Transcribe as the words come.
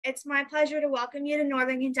It's my pleasure to welcome you to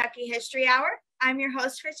Northern Kentucky History Hour. I'm your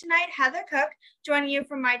host for tonight, Heather Cook, joining you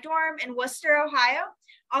from my dorm in Worcester, Ohio.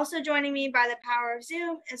 Also joining me by the power of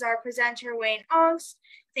Zoom is our presenter, Wayne Onkst.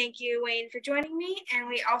 Thank you, Wayne, for joining me. And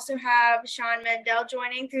we also have Sean Mendel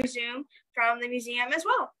joining through Zoom from the museum as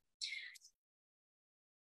well.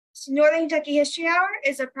 Northern Kentucky History Hour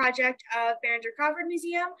is a project of Behringer-Crawford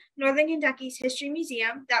Museum, Northern Kentucky's history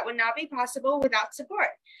museum that would not be possible without support.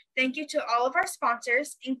 Thank you to all of our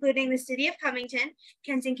sponsors, including the City of Covington,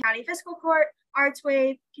 Kenton County Fiscal Court,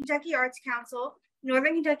 ArtsWave, Kentucky Arts Council,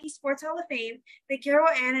 Northern Kentucky Sports Hall of Fame, the Carol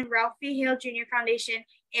Ann and Ralph B. Hale Jr. Foundation,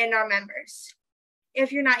 and our members.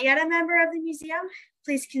 If you're not yet a member of the museum,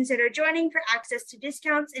 please consider joining for access to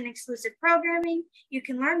discounts and exclusive programming. You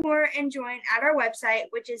can learn more and join at our website,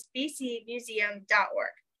 which is bcmuseum.org.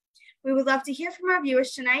 We would love to hear from our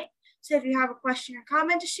viewers tonight, so if you have a question or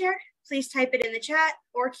comment to share, please type it in the chat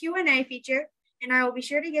or Q&A feature, and I will be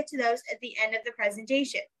sure to get to those at the end of the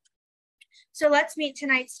presentation. So let's meet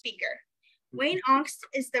tonight's speaker. Wayne Onkst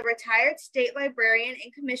is the retired State Librarian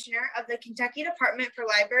and Commissioner of the Kentucky Department for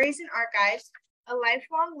Libraries and Archives, a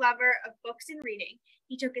lifelong lover of books and reading.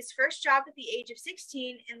 He took his first job at the age of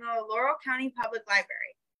 16 in the Laurel County Public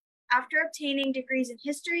Library. After obtaining degrees in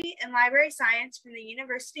history and library science from the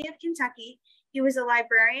University of Kentucky, he was a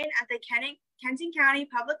librarian at the Kenton County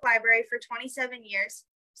Public Library for 27 years,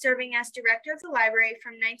 serving as director of the library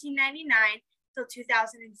from 1999 till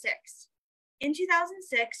 2006. In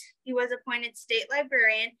 2006, he was appointed State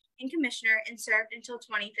Librarian and Commissioner and served until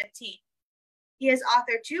 2015. He has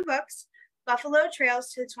authored 2 books, Buffalo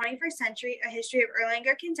Trails to the 21st Century, A History of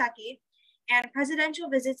Erlanger, Kentucky, and Presidential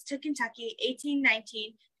Visits to Kentucky,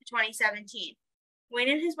 1819 to 2017. Wayne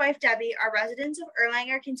and his wife, Debbie, are residents of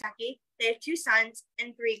Erlanger, Kentucky. They have 2 sons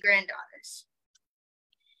and 3 granddaughters.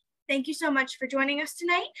 Thank you so much for joining us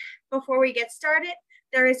tonight. Before we get started,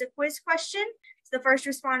 there is a quiz question. The first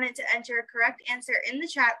respondent to enter a correct answer in the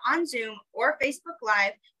chat on Zoom or Facebook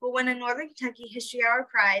Live will win a Northern Kentucky History Hour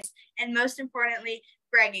prize, and most importantly,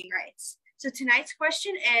 bragging rights. So tonight's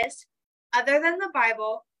question is, other than the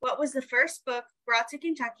Bible, what was the first book brought to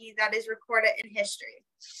Kentucky that is recorded in history?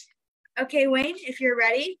 Okay, Wayne, if you're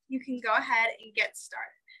ready, you can go ahead and get started.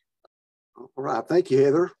 All right, thank you,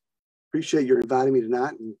 Heather. Appreciate your inviting me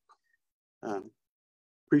tonight, and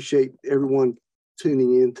appreciate everyone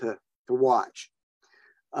tuning in to watch.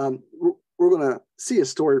 We're going to see a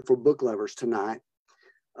story for book lovers tonight.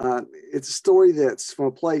 It's a story that's from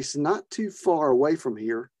a place not too far away from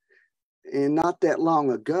here and not that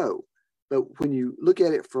long ago. But when you look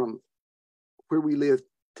at it from where we live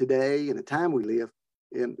today and the time we live,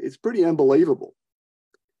 it's pretty unbelievable.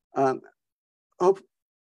 Hope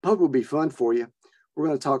it will be fun for you. We're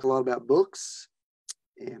going to talk a lot about books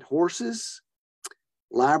and horses,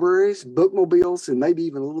 libraries, bookmobiles, and maybe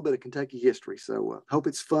even a little bit of Kentucky history. So hope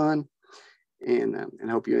it's fun and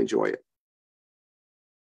hope you enjoy it.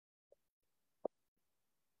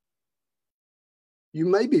 You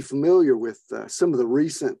may be familiar with some of the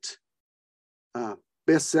recent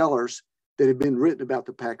bestsellers that have been written about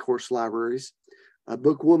the pack horse libraries.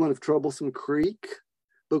 Bookwoman of Troublesome Creek,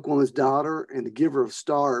 Bookwoman's Daughter, and The Giver of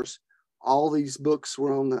Stars. All these books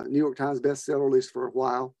were on the New York Times bestseller list for a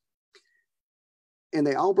while. And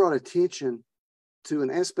they all brought attention to an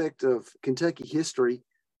aspect of Kentucky history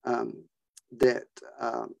that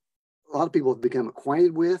a lot of people have become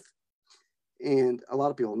acquainted with and a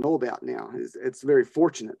lot of people know about now. It's very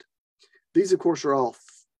fortunate. These, of course, are all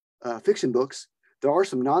fiction books. There are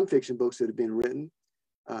some nonfiction books that have been written.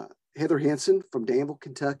 Heather Henson from Danville,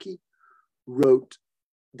 Kentucky, wrote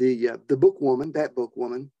the Bookwoman, that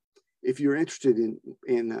Bookwoman. If you're interested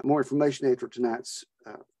in more information after tonight's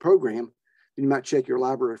program, you might check your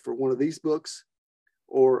library for one of these books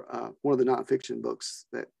or one of the nonfiction books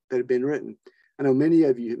that have been written. I know many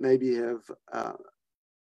of you maybe have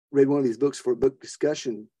read one of these books for a book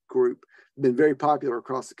discussion group. Been very popular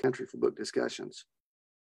across the country for book discussions.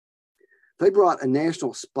 They brought a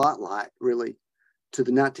national spotlight, really, to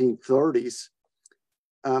the 1930s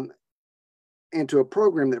and to a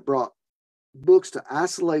program that brought books to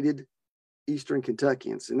isolated Eastern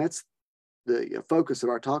Kentuckians. And that's the focus of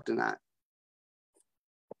our talk tonight.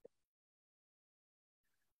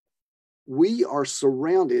 We are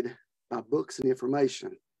surrounded by books and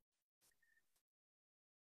information.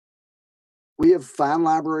 We have fine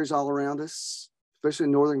libraries all around us, especially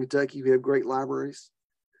in Northern Kentucky. We have great libraries.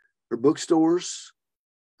 There are bookstores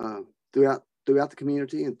throughout the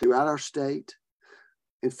community and throughout our state.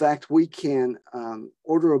 In fact, we can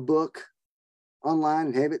order a book online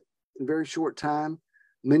and have it in a very short time.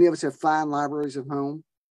 Many of us have fine libraries at home.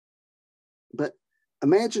 But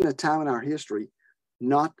imagine a time in our history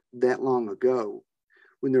not that long ago,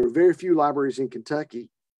 when there were very few libraries in Kentucky,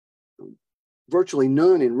 virtually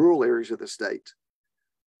none in rural areas of the state.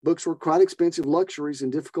 Books were quite expensive luxuries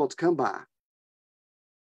and difficult to come by.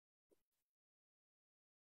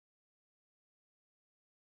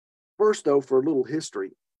 First, though, for a little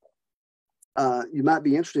history, you might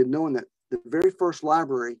be interested in knowing that the very first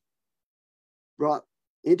library brought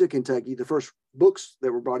into Kentucky, the first books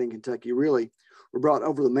that were brought in Kentucky really were brought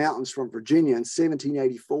over the mountains from Virginia in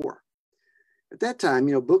 1784. At that time,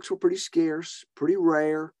 books were pretty scarce, pretty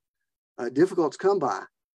rare, difficult to come by.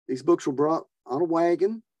 These books were brought on a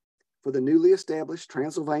wagon for the newly established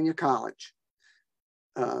Transylvania College.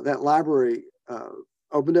 That library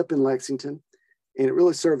opened up in Lexington, and it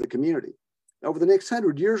really served the community. Over the next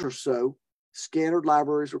 100 years or so, scattered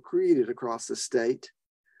libraries were created across the state,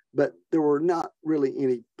 but there were not really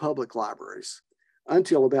any public libraries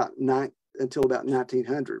until about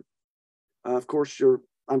 1900. Of course,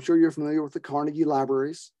 I'm sure you're familiar with the Carnegie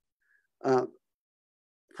libraries.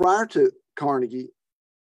 Prior to Carnegie,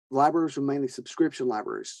 libraries were mainly subscription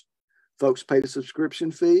libraries. Folks paid a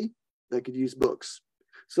subscription fee, they could use books.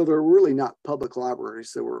 So they're really not public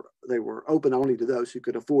libraries. They were open only to those who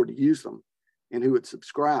could afford to use them and who would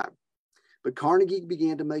subscribe. But Carnegie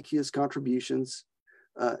began to make his contributions.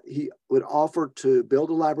 He would offer to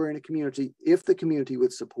build a library in a community if the community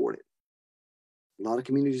would support it. A lot of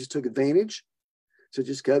communities took advantage, such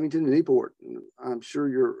as Covington and Newport. I'm sure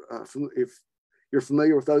if you're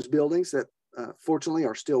familiar with those buildings that fortunately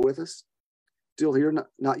are still with us, still here,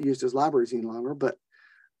 not used as libraries any longer, but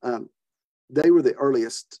they were the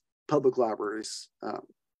earliest public libraries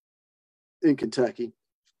in Kentucky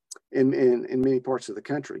and in many parts of the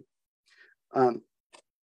country.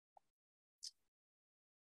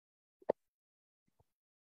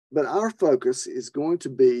 But our focus is going to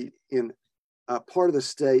be in a part of the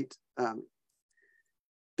state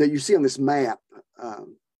that you see on this map,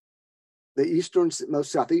 the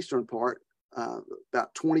most southeastern part,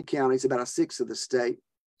 about 20 counties, about a sixth of the state,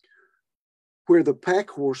 where the Pack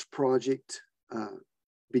Horse Project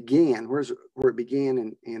began, where it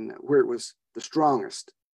began and where it was the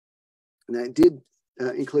strongest. And that did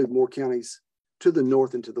include more counties to the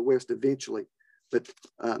north and to the west eventually, but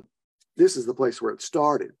this is the place where it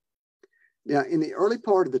started. Now, in the early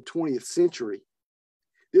part of the 20th century,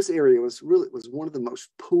 this area was one of the most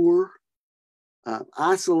poor,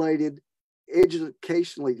 isolated,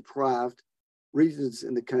 educationally deprived regions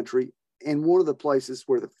in the country, and one of the places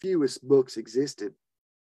where the fewest books existed.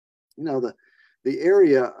 The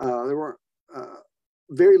area, there were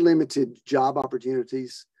very limited job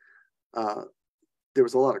opportunities. There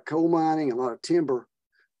was a lot of coal mining, a lot of timber,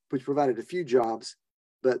 which provided a few jobs,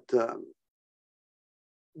 but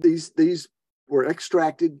these were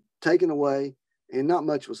extracted, taken away, and not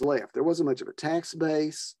much was left. There wasn't much of a tax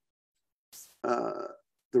base. The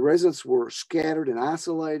residents were scattered and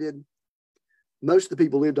isolated. Most of the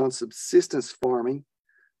people lived on subsistence farming.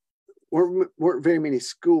 Weren't very many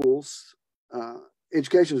schools.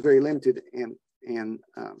 Education was very limited, and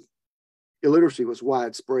illiteracy was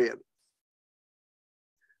widespread.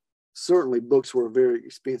 Certainly, books were very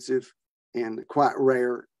expensive and quite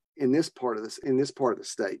rare in this part of the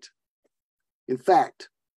state. In fact,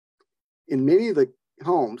 in many of the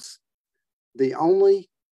homes, the only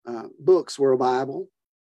books were a Bible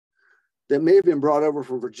that may have been brought over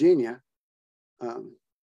from Virginia, and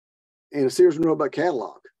a Sears and Roebuck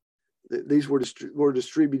catalog. These were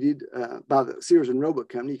distributed by the Sears and Roebuck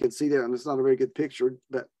Company. You can see that, and it's not a very good picture,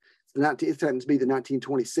 but it happens to be the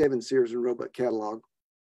 1927 Sears and Roebuck catalog.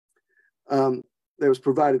 That was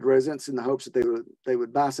provided to residents in the hopes that they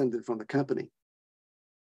would buy something from the company.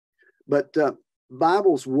 But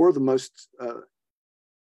Bibles were the most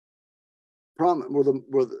prominent, were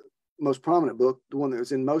the most prominent book, the one that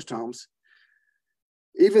was in most homes.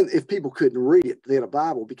 Even if people couldn't read it, they had a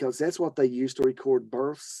Bible, because that's what they used to record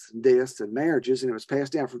births, deaths, and marriages, and it was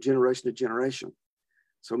passed down from generation to generation.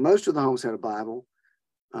 So most of the homes had a Bible,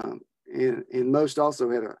 and most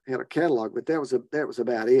also had a catalog, but that was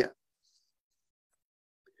about it.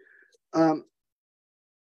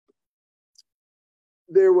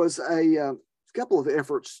 There was a couple of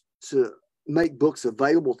efforts to make books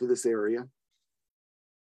available to this area.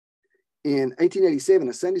 In 1887,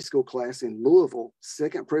 a Sunday school class in Louisville,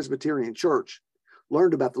 Second Presbyterian Church,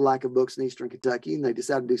 learned about the lack of books in Eastern Kentucky, and they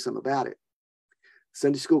decided to do something about it.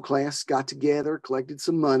 Sunday school class got together, collected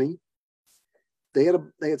some money. They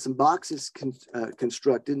had some boxes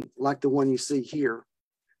constructed, like the one you see here,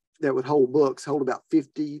 that would hold about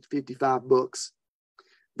 50 to 55 books.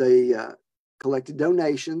 They collected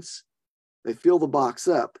donations. They filled the box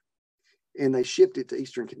up. and they shipped it to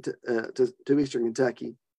Eastern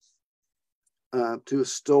Kentucky, to a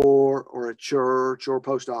store or a church or a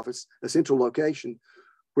post office, a central location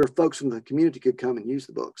where folks from the community could come and use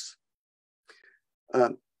the books.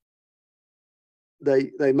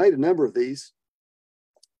 They made a number of these.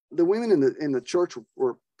 The women in the church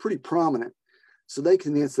were pretty prominent, so they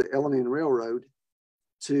convinced the L&N Railroad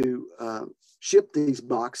to ship these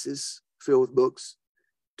boxes filled with books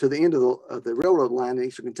to the end of the railroad line in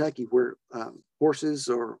Eastern Kentucky, where horses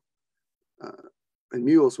and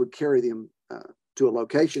mules would carry them to a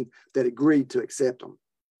location that agreed to accept them.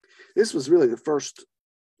 This was really the first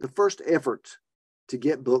effort to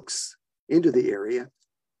get books into the area.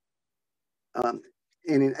 And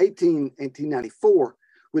in 1894,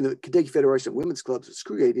 when the Kentucky Federation of Women's Clubs was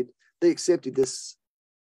created, they accepted this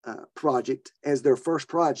project as their first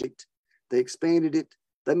project. They expanded it.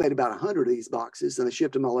 They made about 100 of these boxes, and they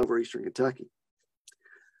shipped them all over Eastern Kentucky.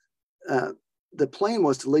 The plan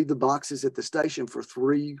was to leave the boxes at the station for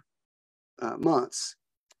 3 months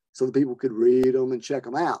so the people could read them and check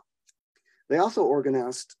them out. They also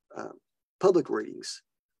organized public readings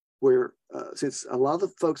where, since a lot of the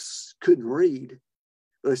folks couldn't read,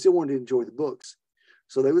 but they still wanted to enjoy the books,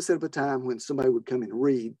 so they would set up a time when somebody would come and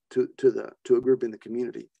read to a group in the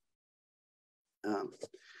community.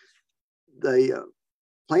 They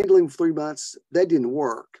planned to leave them for 3 months. That didn't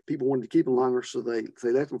work. People wanted to keep them longer, so they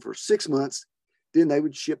left them for 6 months. Then they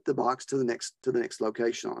would ship the box to the next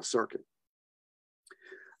location on a circuit.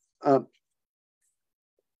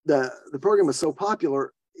 The program was so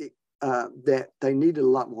popular that they needed a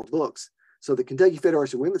lot more books. So the Kentucky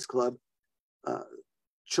Federation of Women's Club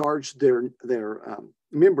charged their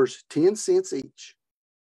members 10 cents each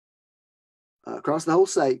across the whole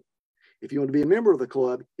state. If you want to be a member of the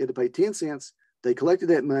club, you had to pay 10 cents. They collected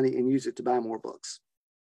that money and used it to buy more books.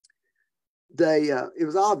 It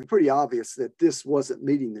was pretty obvious that this wasn't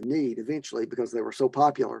meeting the need eventually, because they were so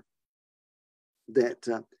popular that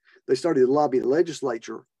they started to lobby the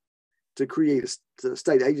legislature to create a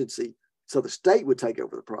state agency so the state would take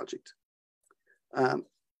over the project. One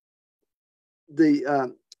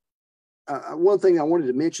thing I wanted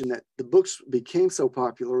to mention, that the books became so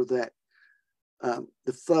popular that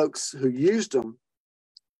the folks who used them,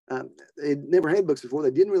 they'd never had books before.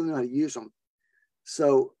 They didn't really know how to use them.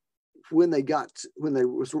 So when they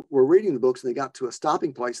were reading the books and they got to a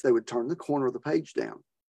stopping place, they would turn the corner of the page down.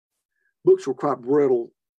 Books were quite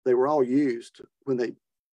brittle. They were all used when they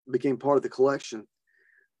became part of the collection.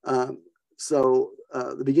 So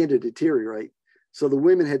they began to deteriorate. So the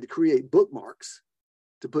women had to create bookmarks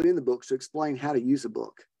to put in the books to explain how to use a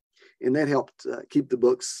book. And that helped keep the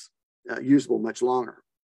books usable much longer.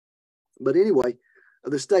 But anyway,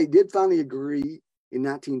 the state did finally agree in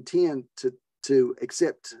 1910 to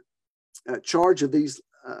accept charge of these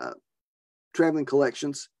traveling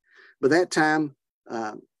collections. By that time,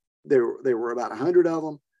 there were about 100 of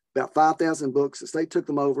them, about 5,000 books. The state took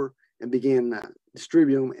them over and began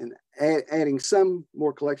distributing them and adding some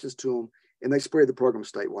more collections to them, and they spread the program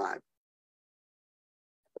statewide.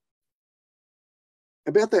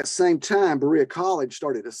 About that same time, Berea College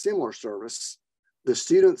started a similar service. The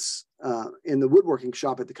students in the woodworking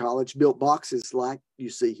shop at the college built boxes like you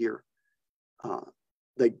see here.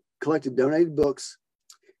 They collected donated books,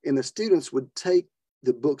 and the students would take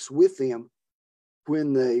the books with them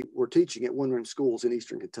when they were teaching at one-room schools in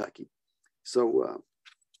Eastern Kentucky. So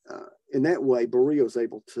in that way, Berea was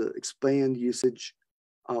able to expand usage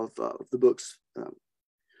of the books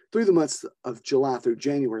through the months of July through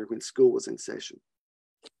January when school was in session.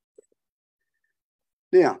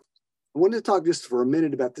 Now, I wanted to talk just for a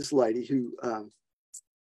minute about this lady who,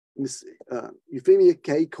 Miss Euphemia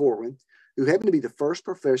K. Corwin, who happened to be the first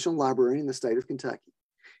professional librarian in the state of Kentucky.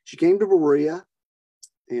 She came to Berea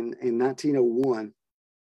in 1901,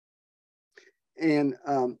 and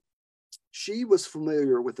she was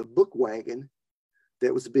familiar with a book wagon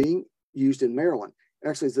that was being used in Maryland.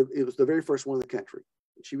 Actually, it was the very first one in the country.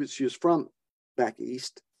 She was from back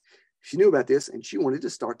east. She knew about this, and she wanted to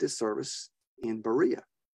start this service in Berea.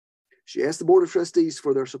 She asked the Board of Trustees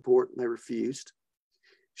for their support, and they refused.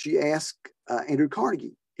 She asked Andrew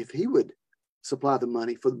Carnegie if he would supply the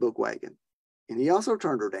money for the book wagon, and he also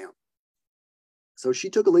turned her down. So she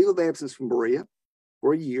took a leave of absence from Berea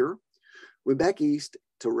for a year, went back east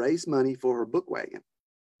to raise money for her book wagon.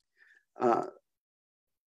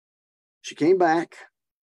 She came back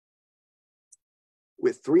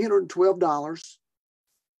with $312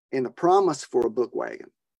 and the promise for a book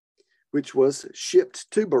wagon, which was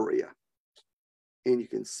shipped to Berea. And you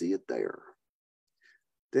can see it there.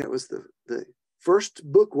 That was the first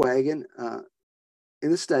book wagon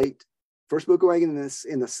in the state, first book wagon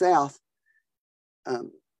in the South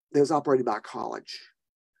that was operated by a college.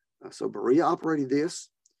 So Berea operated this.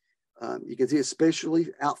 You can see it's specially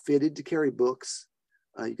outfitted to carry books.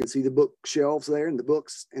 You can see the bookshelves there and the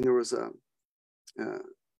books, and there was a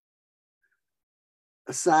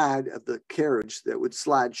side of the carriage that would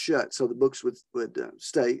slide shut so the books would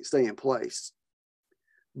stay in place.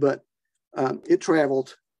 But it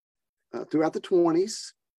traveled throughout the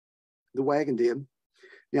 20s, the wagon did.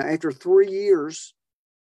 Now, after 3 years,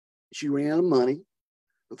 she ran out of money.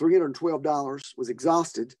 The $312 was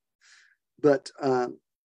exhausted, but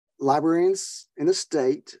librarians in the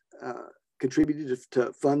state contributed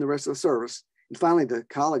to fund the rest of the service. And finally, the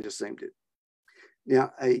college assumed it.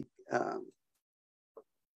 Now,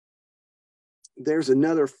 there's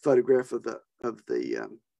another photograph of the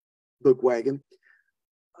book wagon.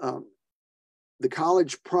 The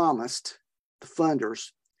college promised the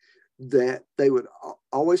funders that they would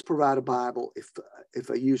always provide a Bible if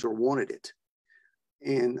a user wanted it.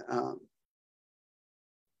 And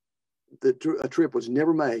a trip was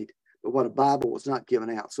never made, but what a Bible was not given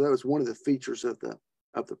out. So that was one of the features of the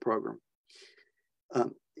program.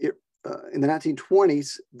 In the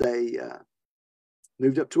 1920s, they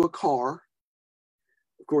moved up to a car.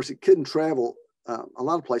 Of course, it couldn't travel a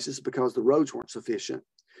lot of places because the roads weren't sufficient.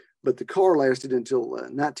 But the car lasted until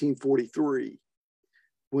 1943,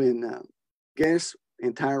 when gas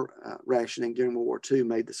and tire rationing during World War II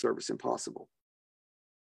made the service impossible.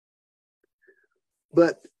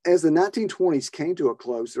 But as the 1920s came to a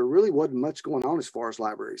close, there really wasn't much going on as far as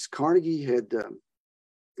libraries. Carnegie had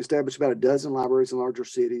established about a dozen libraries in larger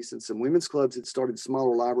cities, and some women's clubs had started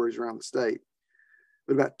smaller libraries around the state.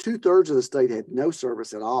 But about 2/3 of the state had no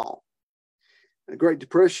service at all. The Great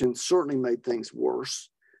Depression certainly made things worse.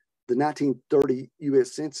 The 1930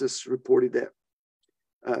 U.S. Census reported that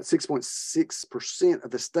 6.6%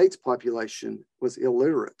 of the state's population was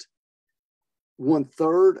illiterate.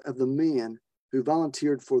 1/3 of the men who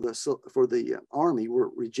volunteered for the Army were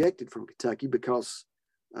rejected from Kentucky because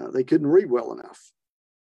they couldn't read well enough.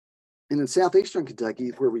 And in southeastern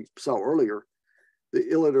Kentucky, where we saw earlier, the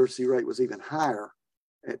illiteracy rate was even higher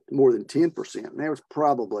at more than 10%. And that was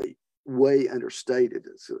probably way understated,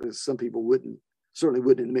 as some people certainly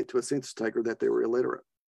wouldn't admit to a census taker that they were illiterate.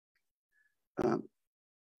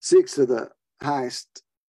 6 of the highest,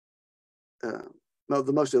 the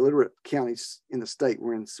most illiterate counties in the state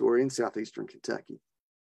were in southeastern Kentucky.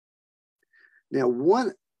 Now,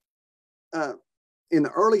 in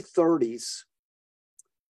the early 30s,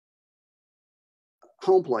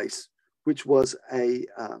 Home Place, which was an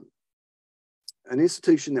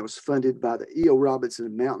institution that was funded by the E.O.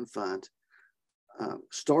 Robinson Mountain Fund,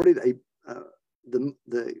 started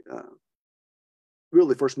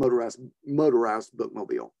really the first motorized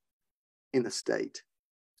bookmobile in the state.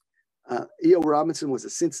 E.O. Robinson was a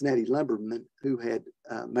Cincinnati lumberman who had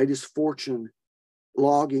made his fortune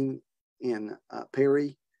logging in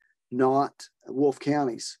Perry, Knott, Wolfe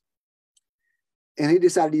counties. And he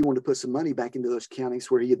decided he wanted to put some money back into those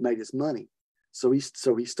counties where he had made his money. So he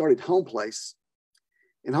started Home Place.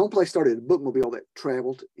 And Home Place started a bookmobile that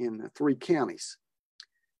traveled in 3 counties.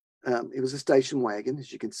 It was a station wagon,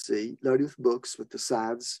 as you can see, loaded with books with the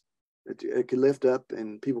sides that it could lift up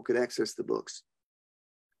and people could access the books.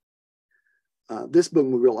 This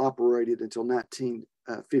bookmobile operated until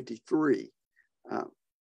 1953.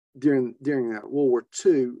 During World War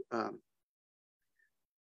II,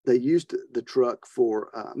 they used the truck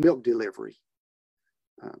for milk delivery,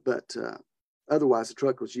 but otherwise the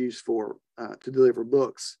truck was used to deliver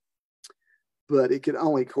books. But it could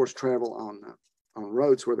only, of course, travel on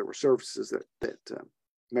roads where there were surfaces that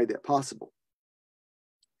made that possible.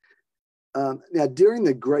 Now, during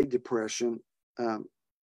the Great Depression,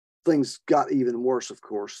 things got even worse, of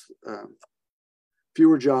course.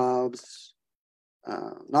 Fewer jobs,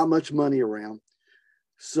 not much money around.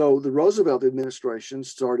 So the Roosevelt administration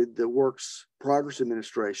started the Works Progress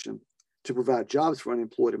Administration to provide jobs for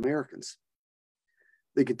unemployed Americans.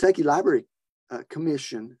 The Kentucky Library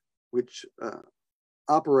Commission, which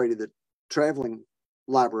operated the traveling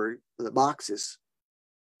library, the boxes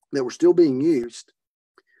that were still being used,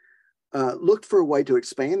 looked for a way to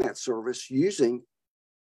expand that service using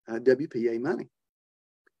WPA money.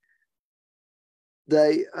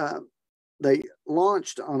 They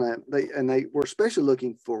launched they were especially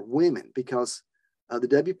looking for women because the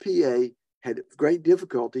WPA had great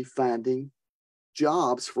difficulty finding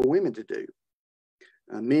jobs for women to do.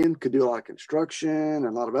 Men could do a lot of construction and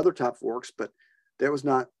a lot of other type of works, but that was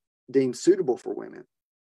not deemed suitable for women.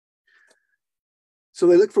 So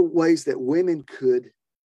they looked for ways that women could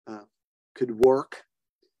work,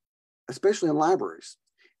 especially in libraries.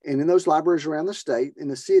 And in those libraries around the state, in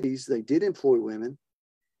the cities, they did employ women,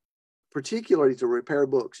 particularly to repair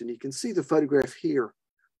books. And you can see the photograph here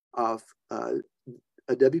of a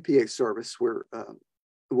WPA service where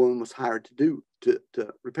the woman was hired to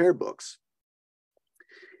repair books.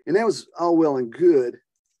 And that was all well and good,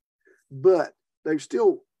 but they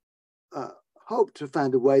still hoped to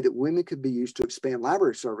find a way that women could be used to expand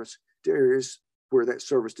library service to areas where that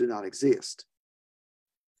service did not exist.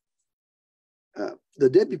 The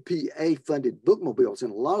WPA funded bookmobiles in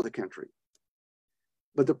a lot of the country.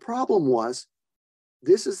 But the problem was,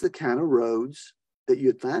 this is the kind of roads that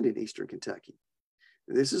you'd find in Eastern Kentucky.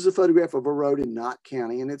 This is a photograph of a road in Knott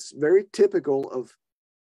County, and it's very typical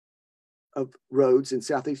of roads in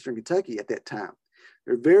southeastern Kentucky at that time.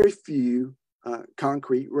 There are very few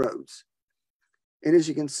concrete roads. And as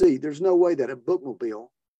you can see, there's no way that a bookmobile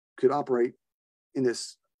could operate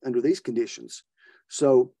under these conditions.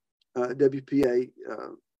 So WPA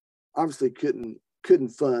obviously couldn't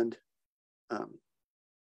fund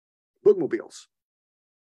bookmobiles.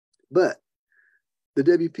 But the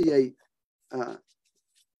WPA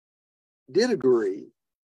did agree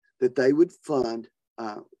that they would fund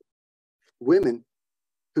women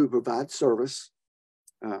who provide service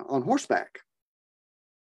on horseback.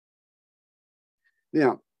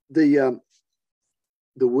 Now, the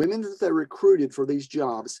women that they recruited for these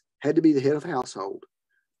jobs had to be the head of household.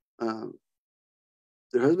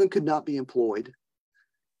 Their husband could not be employed,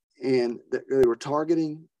 and they were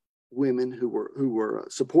targeting women who were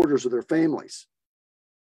supporters of their families.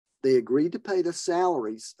 They agreed to pay the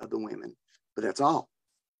salaries of the women, but that's all.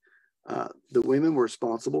 The women were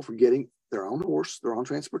responsible for getting their own horse, their own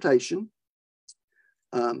transportation,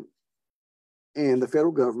 and the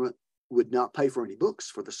federal government would not pay for any books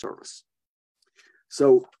for the service.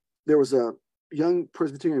 So there was a young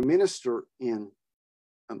Presbyterian minister in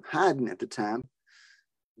Hyden at the time,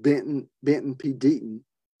 Benton P. Deaton,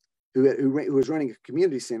 who was running a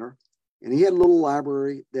community center, and he had a little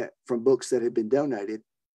library from books that had been donated.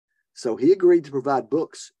 So he agreed to provide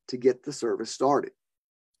books to get the service started.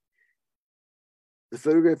 The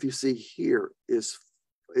photograph you see here is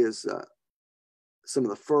some of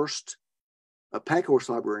the first pack horse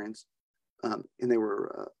librarians, and they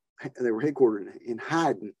were headquartered in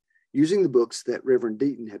Hyden, using the books that Reverend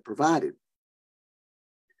Deaton had provided.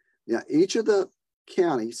 Now, each of the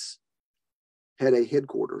counties had a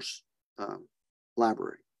headquarters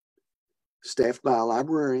library, staffed by a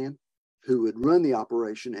librarian who would run the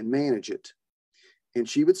operation and manage it. And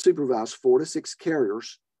she would supervise 4 to 6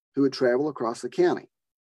 carriers who would travel across the county.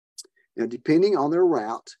 Now, depending on their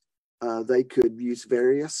route, they could use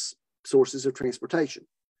various sources of transportation.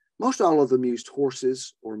 Most all of them used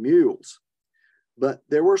horses or mules, but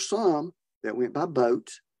there were some that went by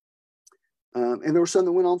boat, and there were some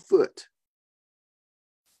that went on foot.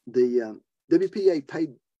 The WPA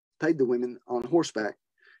paid the women on horseback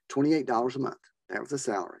 $28 a month. That was the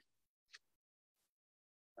salary.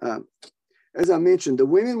 As I mentioned, the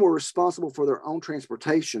women were responsible for their own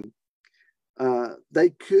transportation. They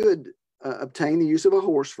could obtain the use of a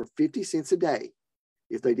horse for 50 cents a day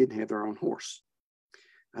if they didn't have their own horse.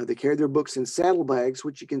 They carried their books in saddlebags,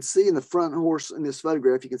 which you can see in the front horse in this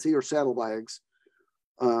photograph. You can see her saddlebags,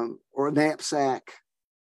 or a knapsack,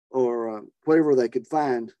 or whatever they could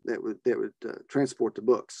find that would transport the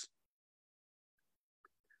books.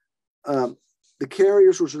 The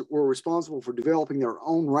carriers were responsible for developing their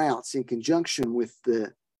own routes in conjunction with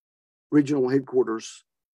the regional headquarters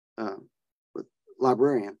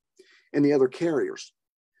librarian and the other carriers.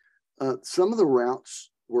 Some of the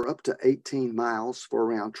routes were up to 18 miles for a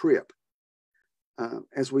round trip.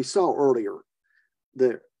 As we saw earlier,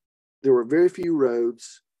 there were very few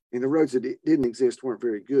roads, and the roads that didn't exist weren't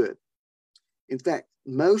very good. In fact,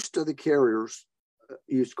 most of the carriers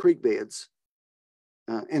used creek beds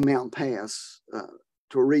and mountain paths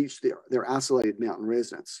to reach their isolated mountain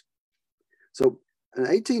residents. So an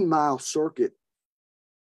 18-mile circuit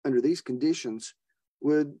under these conditions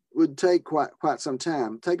would take quite some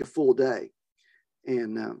time, take a full day.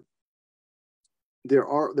 And there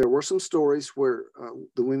were some stories where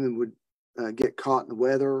the women would get caught in the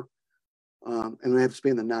weather and would have to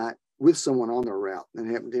spend the night with someone on their route. And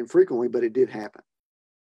it happened infrequently, but it did happen.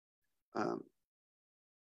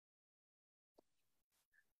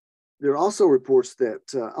 There are also reports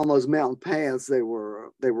that on those mountain paths, they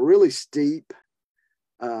were really steep.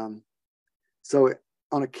 So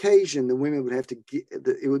on occasion, the women would have to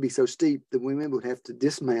it would be so steep, the women would have to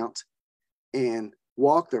dismount and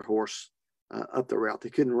walk their horse up the route. They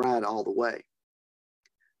couldn't ride all the way.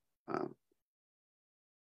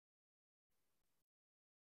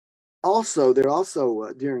 Also,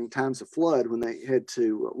 during times of flood, when they had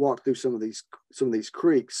to walk through some of these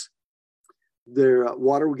creeks, their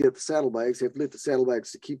water would get up the saddlebags. They have to lift the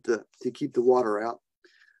saddlebags to keep the water out.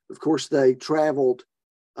 Of course, they traveled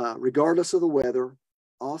regardless of the weather,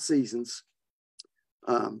 all seasons.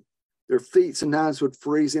 Their feet sometimes would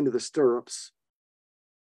freeze into the stirrups.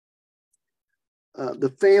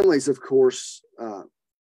 The families, of course,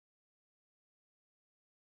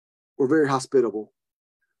 were very hospitable.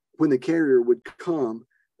 When the carrier would come,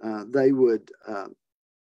 they would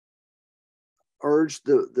urge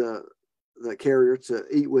the carrier to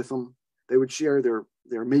eat with them. They would share their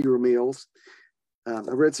meager meals.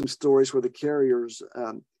 I read some stories where the carriers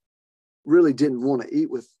really didn't want to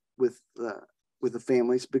eat with the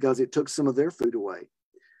families because it took some of their food away.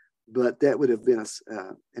 But that would have been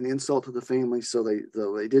an insult to the families, so they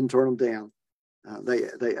didn't turn them down. They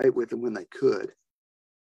ate with them when they could.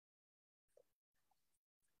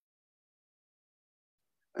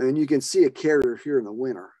 And you can see a carrier here in the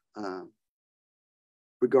winter.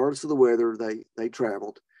 Regardless of the weather, they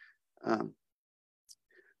traveled.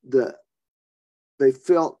 They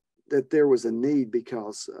felt that there was a need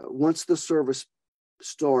because once the service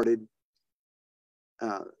started,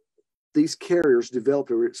 these carriers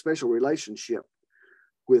developed a special relationship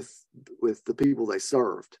with the people they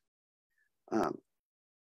served.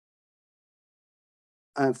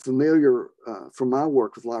 I'm familiar from my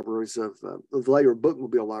work with libraries of later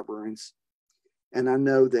bookmobile librarians, and I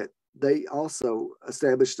know that they also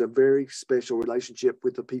established a very special relationship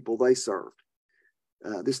with the people they served.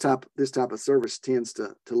 This type of service tends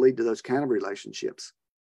to lead to those kind of relationships.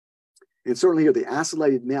 And certainly here, the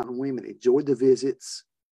isolated mountain women enjoyed the visits.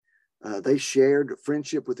 They shared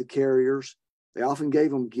friendship with the carriers. They often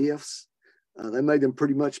gave them gifts. They made them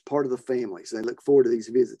pretty much part of the families. They look forward to these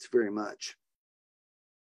visits very much.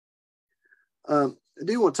 I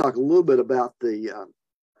do want to talk a little bit about the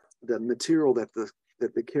material that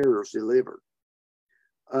the carriers delivered.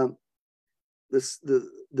 The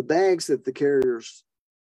bags that the carriers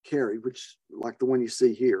carried, which like the one you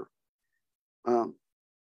see here,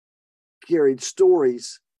 carried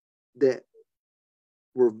stories that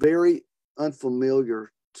were very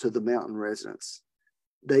unfamiliar to the mountain residents.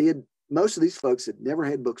 Most of these folks had never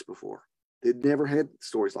had books before. They'd never had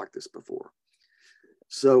stories like this before.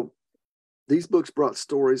 So these books brought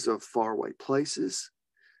stories of faraway places.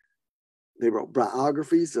 They wrote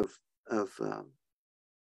biographies of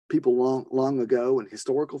people long ago and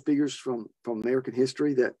historical figures from American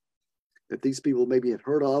history that these people maybe had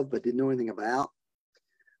heard of but didn't know anything about.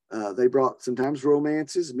 They brought sometimes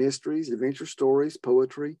romances, mysteries, adventure stories,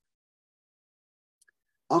 poetry,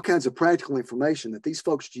 all kinds of practical information that these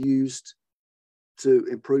folks used to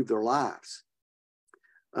improve their lives.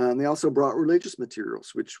 They also brought religious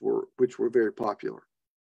materials, which were very popular.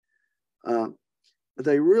 But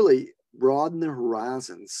they really broadened the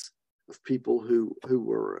horizons of people who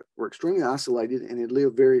were extremely isolated and had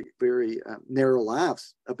lived very, very narrow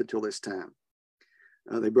lives up until this time.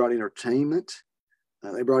 They brought entertainment.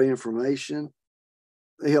 They brought information.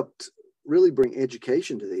 They helped really bring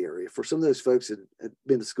education to the area. For some of those folks that had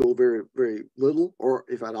been to school very, very little, or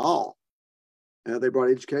if at all, they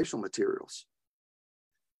brought educational materials.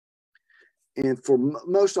 And for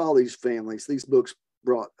most all these families, these books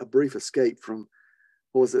brought a brief escape from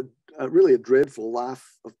what was really a dreadful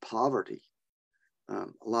life of poverty. A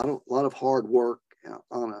lot of hard work and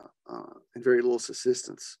very little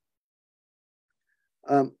subsistence.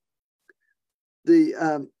 The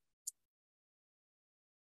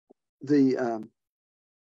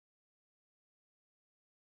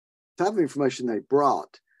type of information they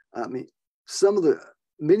brought,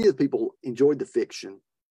 many of the people enjoyed the fiction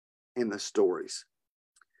and the stories,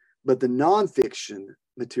 but the nonfiction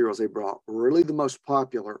materials they brought were really the most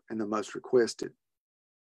popular and the most requested.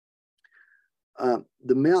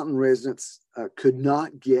 The mountain residents could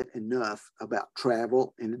not get enough about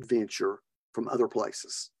travel and adventure from other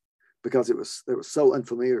places because it was so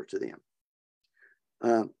unfamiliar to them.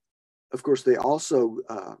 Of course, they also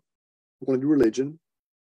wanted religion.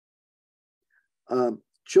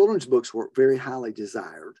 Children's books were very highly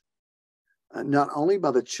desired, not only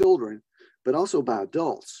by the children, but also by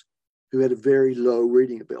adults who had a very low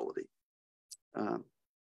reading ability.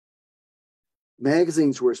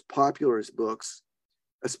 Magazines were as popular as books,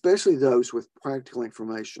 especially those with practical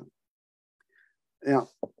information. Now,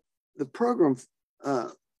 the program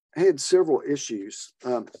had several issues.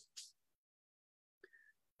 At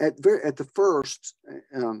the first,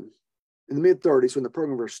 in the mid-30s, when the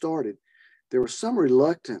program first started, there was some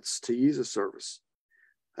reluctance to use a service.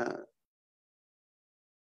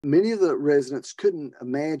 Many of the residents couldn't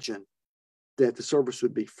imagine that the service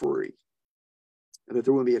would be free and that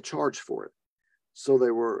there wouldn't be a charge for it. So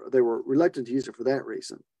they were reluctant to use it for that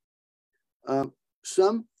reason.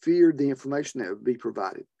 Some feared the information that would be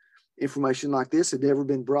provided. Information like this had never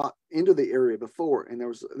been brought into the area before, and there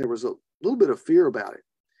was a little bit of fear about it.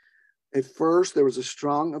 At first, there was a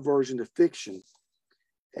strong aversion to fiction,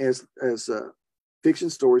 as fiction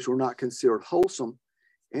stories were not considered wholesome,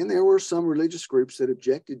 and there were some religious groups that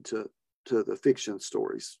objected to the fiction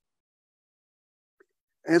stories.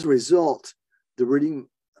 As a result, the reading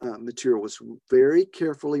material was very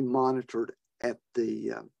carefully monitored at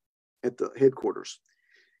the headquarters,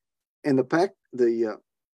 and the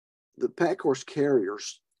pack horse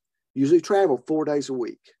carriers usually traveled 4 days a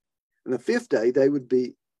week. And the fifth day, they would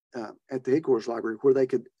be at the headquarters library, where they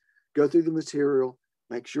could go through the material,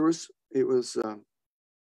 make sure it was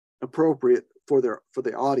appropriate for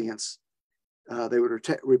the audience. They would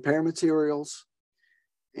repair materials,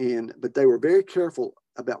 but they were very careful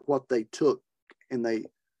about what they took, and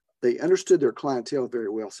they understood their clientele very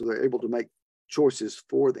well, so they're able to make choices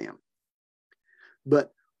for them.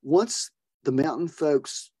 But once the mountain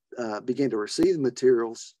folks began to receive the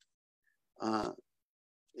materials,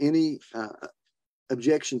 any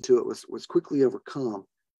objection to it was quickly overcome,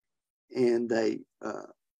 and they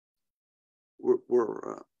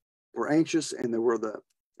were anxious, and they were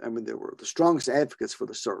the strongest advocates for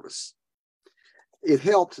the service. It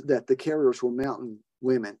helped that the carriers were mountain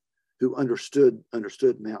women who understood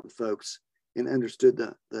mountain folks and understood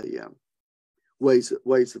the ways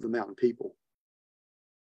of the mountain people.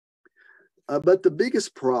 But the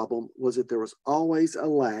biggest problem was that there was always a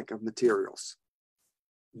lack of materials,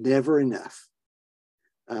 never enough.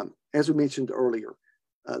 As we mentioned earlier,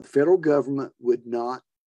 the federal government would not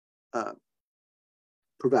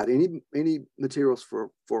provide any materials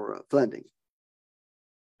for funding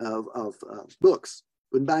of books,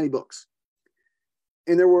 wouldn't buy any books.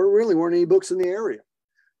 And there really weren't any books in the area.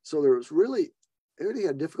 So everybody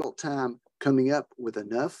had a difficult time coming up with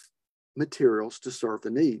enough materials to serve the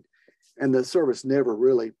need. And the service never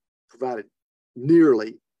really provided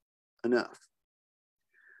nearly enough.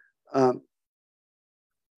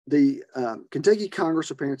 The Kentucky Congress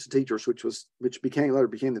of Parents and Teachers, which later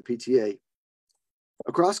became the PTA,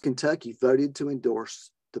 across Kentucky voted to endorse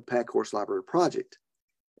the Pack Horse Library project.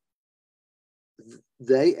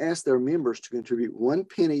 They asked their members to contribute 1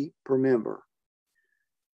 penny per member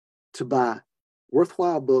to buy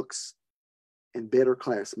worthwhile books and better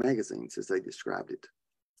class magazines, as they described it.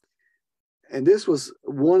 And this was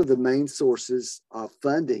one of the main sources of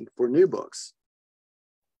funding for new books.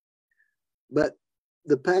 But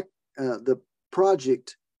the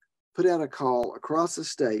project put out a call across the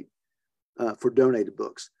state for donated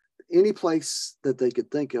books. Any place that they could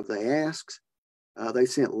think of, they asked. They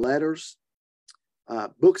sent letters.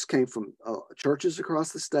 Books came from churches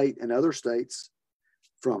across the state and other states,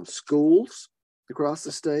 from schools across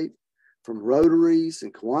the state, from Rotaries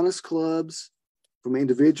and Kiwanis clubs, from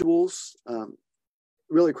individuals,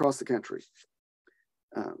 really across the country.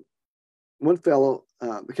 One fellow,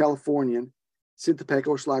 a Californian, sent the Pack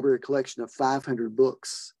Horse Library a collection of 500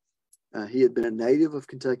 books. He had been a native of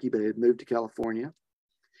Kentucky, but had moved to California.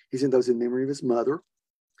 He sent those in memory of his mother.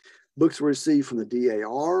 Books were received from the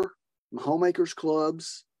DAR, homemakers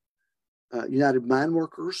clubs, United Mine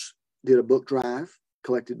Workers did a book drive,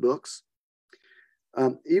 collected books.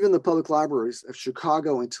 Even the public libraries of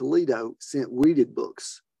Chicago and Toledo sent weeded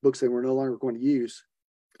books they were no longer going to use,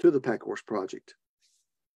 to the Pack Horse Project.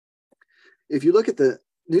 If you look at the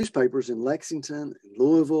newspapers in Lexington,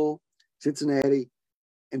 Louisville, Cincinnati,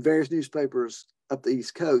 and various newspapers up the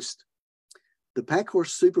East Coast, the Pack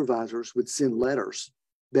Horse supervisors would send letters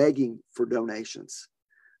begging for donations.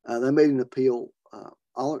 They made an appeal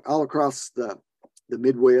all across the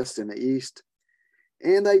Midwest and the East,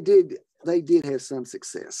 and they did have some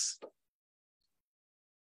success.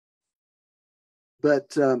 But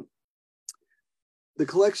the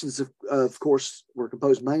collections, of course, were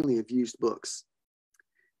composed mainly of used books.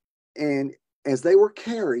 And as they were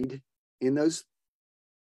carried in those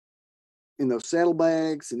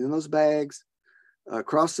saddlebags and in those bags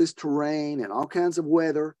across this terrain and all kinds of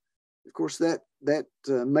weather, of course, that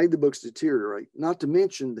made the books deteriorate, not to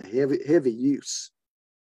mention the heavy use.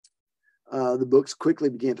 The books quickly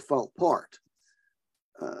began to fall apart.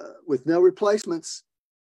 With no replacements,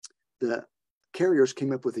 the carriers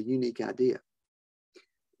came up with a unique idea.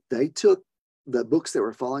 They took the books that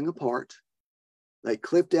were falling apart, they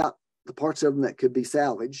clipped out the parts of them that could be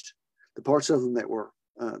salvaged, the parts of them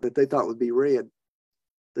that they thought would be read.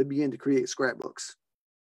 They began to create scrapbooks.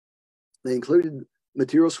 They included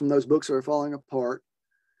materials from those books that were falling apart.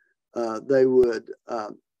 They would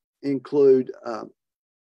include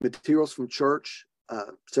materials from church,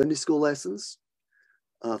 Sunday school lessons,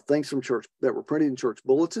 things from church that were printed in church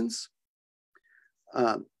bulletins.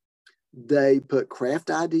 They put craft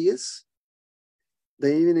ideas.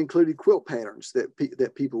 They even included quilt patterns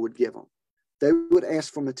that people would give them. They would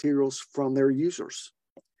ask for materials from their users.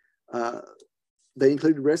 They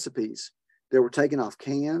included recipes that were taken off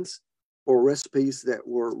cans or recipes that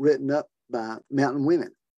were written up by mountain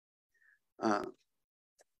women.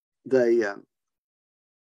 They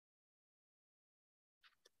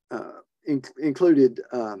included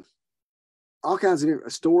all kinds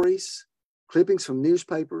of stories, clippings from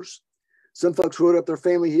newspapers. Some folks wrote up their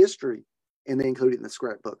family history and they included it in the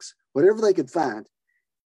scrapbooks, whatever they could find.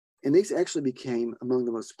 And these actually became among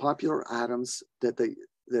the most popular items that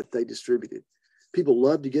they distributed. People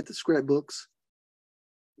loved to get the scrapbooks.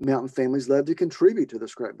 Mountain families loved to contribute to the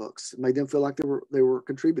scrapbooks. It made them feel like they were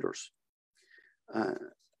contributors.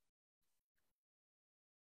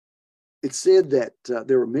 It's said that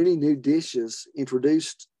there were many new dishes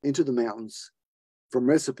introduced into the mountains from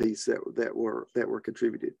recipes that were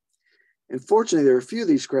contributed. And fortunately, there are a few of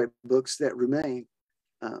these scrapbooks that remain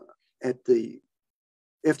at the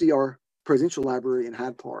FDR Presidential Library in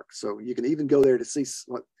Hyde Park. So you can even go there to see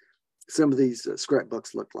what some of these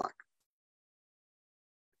scrapbooks look like.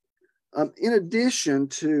 In addition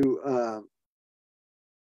to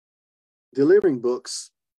delivering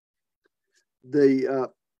books, the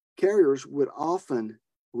carriers would often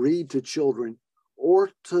read to children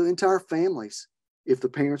or to entire families if the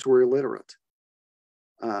parents were illiterate.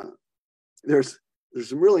 There's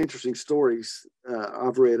some really interesting stories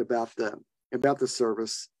I've read about the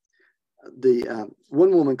service. The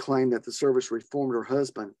one woman claimed that the service reformed her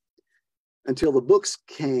husband. Until the books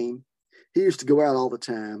came, he used to go out all the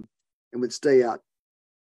time and would stay out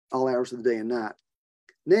all hours of the day and night.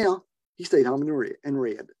 Now he stayed home and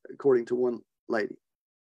read, according to one lady.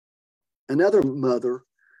 Another mother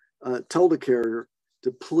told the carrier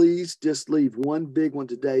to please just leave one big one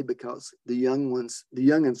today because the youngins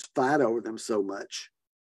fight over them so much.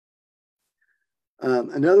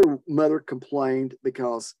 Another mother complained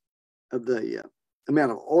because of the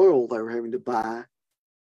amount of oil they were having to buy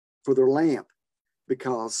for their lamp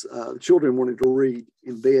because the children wanted to read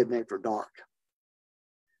in bed after dark.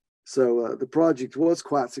 So the project was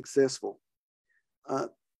quite successful.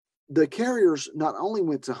 The carriers not only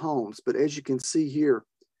went to homes, but as you can see here,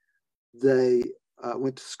 they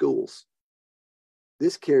went to schools.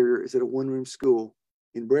 This carrier is at a one-room school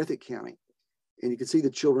in Breathitt County, and you can see the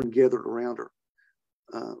children gathered around her.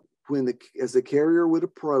 As the carrier would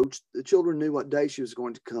approach, the children knew what day she was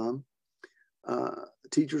going to come.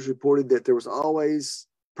 Teachers reported that there was always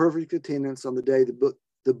perfect attendance on the day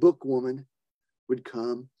the book woman would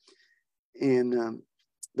come, and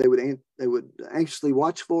they would anxiously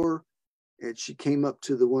watch for her. As she came up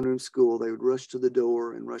to the one-room school, they would rush to the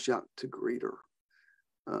door and rush out to greet her.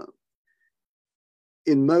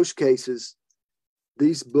 In most cases,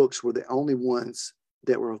 these books were the only ones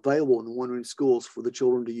that were available in the one-room schools for the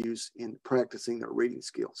children to use in practicing their reading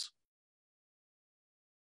skills.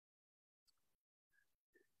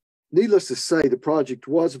 Needless to say, the project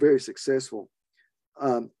was very successful.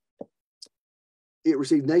 It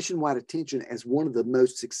received nationwide attention as one of the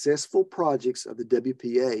most successful projects of the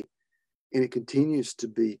WPA, and it continues to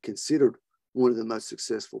be considered one of the most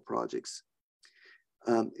successful projects.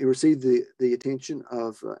 It received the attention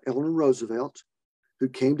of Eleanor Roosevelt, who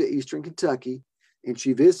came to Eastern Kentucky, and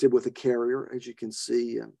she visited with a carrier, as you can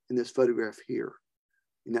see in this photograph here,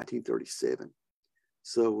 in 1937.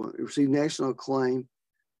 So it received national acclaim,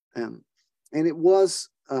 and it was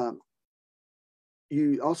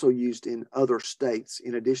also used in other states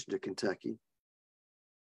in addition to Kentucky.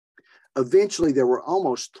 Eventually, there were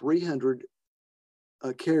almost 300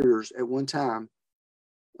 carriers at one time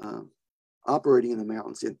operating in the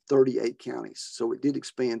mountains in 38 counties. So it did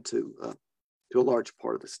expand to a large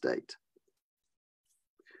part of the state.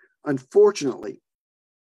 Unfortunately,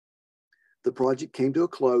 the project came to a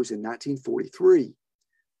close in 1943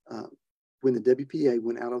 when the WPA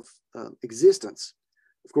went out of existence.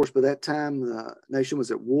 Of course, by that time, the nation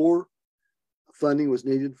was at war. Funding was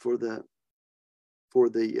needed for the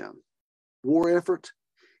war effort,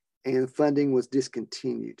 and funding was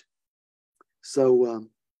discontinued. So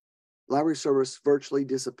library service virtually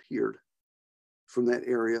disappeared from that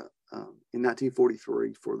area in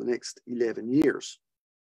 1943 for the next 11 years.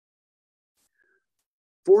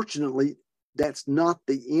 Fortunately, that's not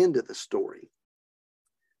the end of the story.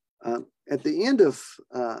 At the end of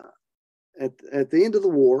the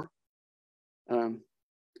war,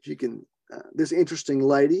 this interesting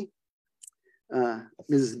lady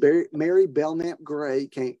Mrs. Mary Belknap Gray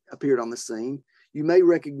appeared on the scene. You may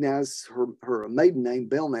recognize her maiden name,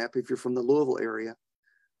 Belknap, if you're from the Louisville area.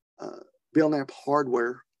 Belknap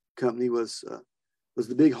Hardware Company was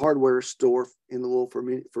the big hardware store in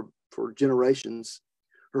Louisville for generations.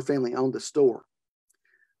 Her family owned the store.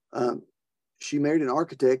 She married an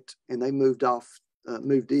architect, and they moved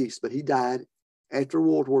east, but he died. After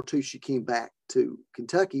World War II, she came back to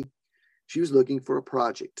Kentucky. She was looking for a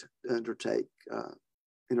project to undertake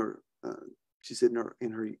in her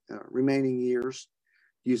remaining years,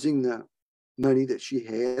 using the money that she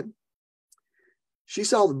had. She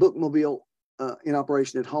saw the bookmobile in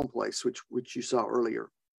operation at Home Place, which you saw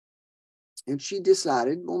earlier, and she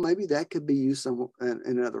decided, well, maybe that could be used in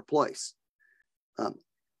another place.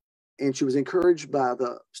 And she was encouraged by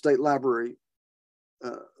the State Library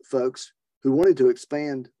folks who wanted to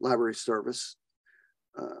expand library service.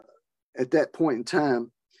 At that point in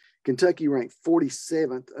time, Kentucky ranked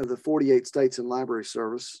 47th of the 48 states in library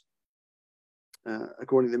service,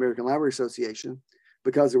 according to the American Library Association,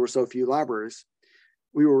 because there were so few libraries.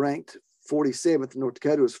 We were ranked 47th, North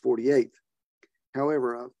Dakota was 48th.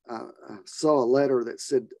 However, I saw a letter that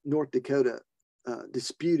said North Dakota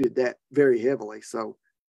disputed that very heavily. So,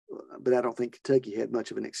 but I don't think Kentucky had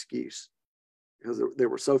much of an excuse, because there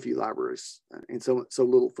were so few libraries and so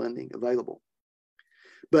little funding available.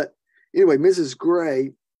 But anyway, Mrs.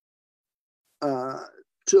 Gray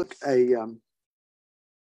took a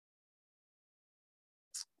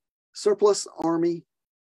surplus Army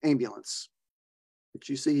ambulance, which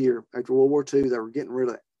you see here. After World War II, they were getting rid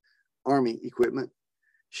of Army equipment.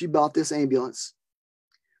 She bought this ambulance,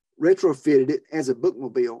 retrofitted it as a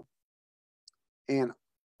bookmobile, and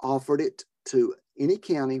offered it to any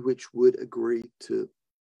county which would agree to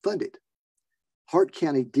fund it. Hart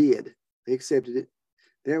County did. They accepted it.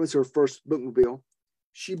 That was her first bookmobile.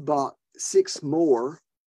 She bought 6 more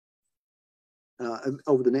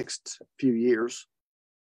over the next few years,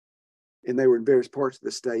 and they were in various parts of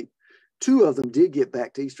the state. 2 of them did get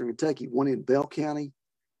back to Eastern Kentucky, one in Bell County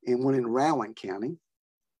and one in Rowan County.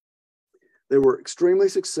 They were extremely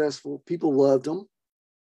successful. People loved them.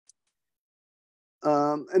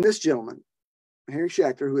 And this gentleman, Harry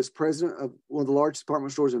Schachter, who is president of one of the largest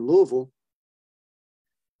department stores in Louisville,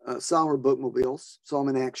 saw her bookmobiles, saw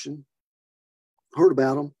them in action, heard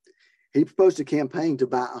about them. He proposed a campaign to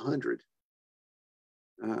buy 100.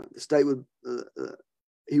 The state would,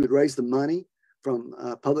 he would raise the money from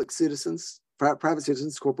public citizens, private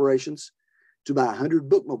citizens, corporations, to buy 100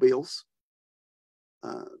 bookmobiles.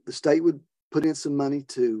 The state would put in some money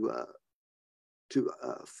to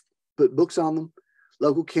put books on them.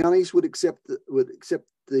 Local counties would accept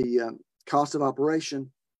the cost of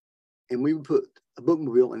operation, and we would put a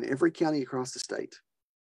bookmobile in every county across the state.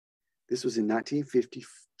 This was in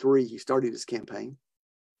 1953. He started his campaign.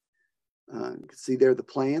 You can see there the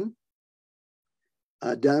plan.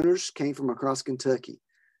 Donors came from across Kentucky.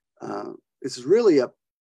 This is really a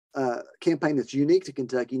campaign that's unique to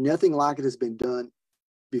Kentucky. Nothing like it has been done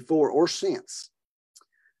before or since.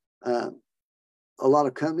 A lot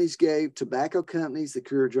of companies gave, tobacco companies, the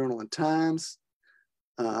Courier Journal and Times.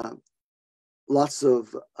 Lots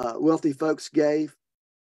of wealthy folks gave.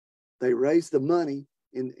 They raised the money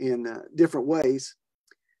in different ways.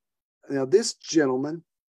 Now, this gentleman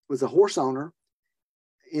was a horse owner.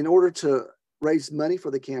 In order to raise money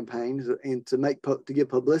for the campaign and to give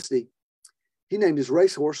publicity, he named his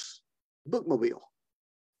racehorse Bookmobile.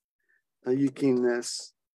 You can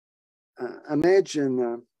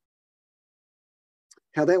imagine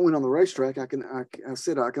how that went on the racetrack. I can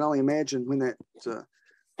only imagine when that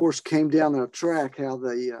horse came down the track, how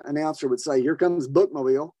the announcer would say, "Here comes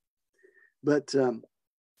Bookmobile." But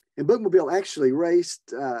and Bookmobile actually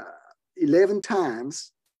raced 11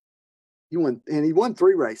 times. He won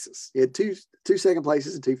 3 races. He had two second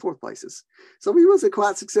places and 2 fourth places. So he was a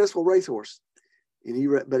quite successful racehorse.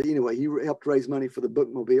 But anyway, he helped raise money for the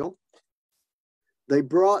Bookmobile. They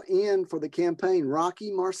brought in for the campaign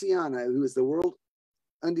Rocky Marciano, who is the world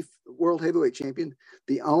heavyweight champion,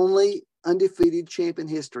 the only undefeated champ in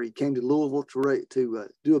history, came to Louisville to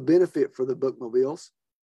do a benefit for the Bookmobiles.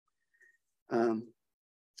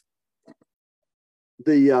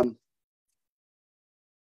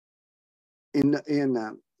 In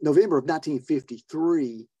November of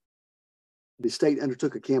 1953, the state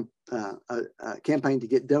undertook a campaign to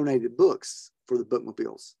get donated books for the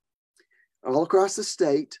Bookmobiles. All across the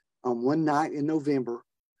state, on one night in November,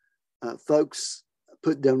 folks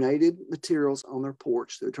put donated materials on their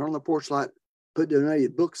porch. They would turn on their porch light, put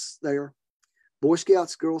donated books there. Boy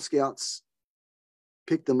Scouts, Girl Scouts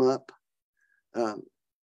picked them up.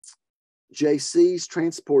 JCs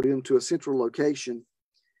transported them to a central location.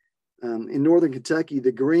 In northern Kentucky,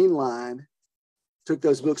 the Green Line took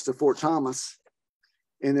those books to Fort Thomas,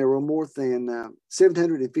 and there were more than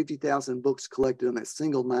 750,000 books collected on that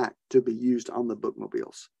single night to be used on the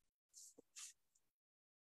bookmobiles.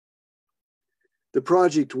 The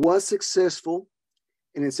project was successful,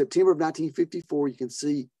 and in September of 1954, you can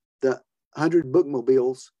see the 100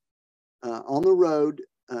 bookmobiles on the road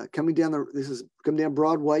coming down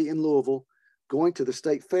Broadway in Louisville, going to the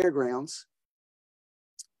state fairgrounds,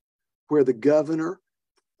 where the governor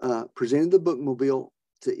presented the bookmobile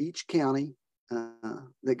to each county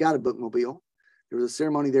that got a bookmobile. There was a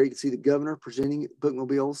ceremony there. You can see the governor presenting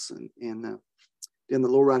bookmobiles, and in the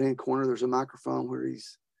lower right-hand corner, there's a microphone where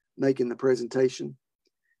he's making the presentation.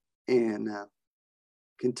 And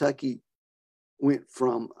Kentucky went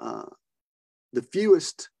from the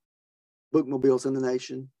fewest bookmobiles in the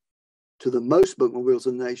nation to the most bookmobiles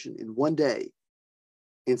in the nation in one day.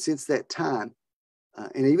 And since that time,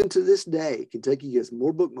 and even to this day, Kentucky has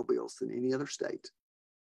more bookmobiles than any other state.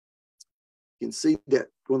 You can see that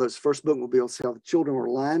one of those first bookmobiles, how the children were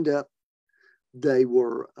lined up. They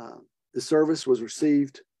were, the service was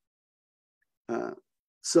received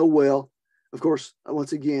so well. Of course,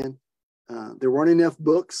 once again, there weren't enough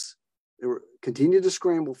books. They were continued to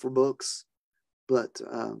scramble for books, but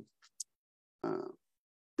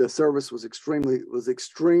the service was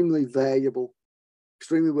extremely valuable,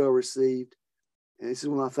 extremely well received. And this is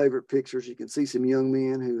one of my favorite pictures. You can see some young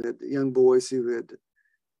men young boys who had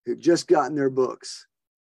just gotten their books,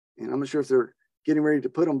 and I'm not sure if they're getting ready to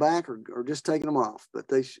put them back or just taking them off. But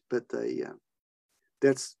that's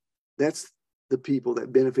the people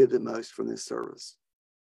that benefited the most from this service.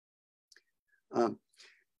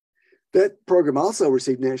 That program also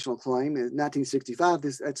received national acclaim in 1965.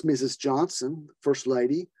 That's Mrs. Johnson, First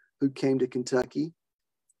Lady, who came to Kentucky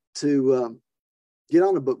to get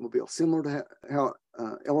on a bookmobile, similar to how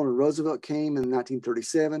Eleanor Roosevelt came in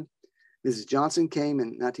 1937. Mrs. Johnson came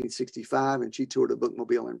in 1965, and she toured a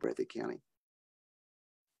bookmobile in Breathitt County.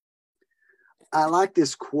 I like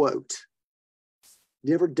this quote: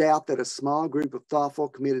 "Never doubt that a small group of thoughtful,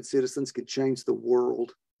 committed citizens can change the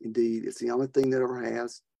world. Indeed, it's the only thing that ever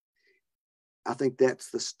has." I think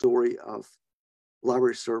that's the story of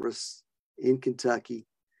library service in Kentucky,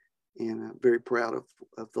 and I'm very proud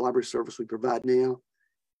of the library service we provide now.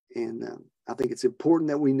 And I think it's important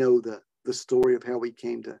that we know the story of how we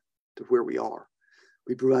came to where we are.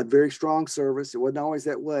 We provide very strong service. It wasn't always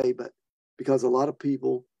that way, but because a lot of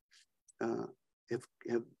people have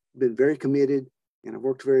been very committed and have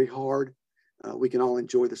worked very hard, we can all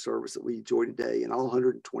enjoy the service that we enjoy today in all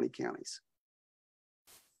 120 counties.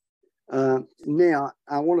 Now,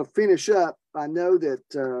 I want to finish up. I know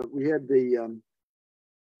that we had the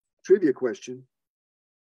trivia question.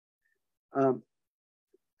 And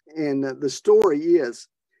the story is,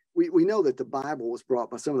 we know that the Bible was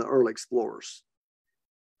brought by some of the early explorers.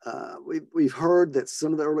 We've heard that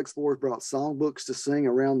some of the early explorers brought songbooks to sing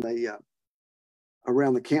around the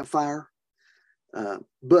campfire.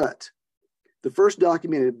 But the first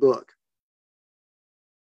documented book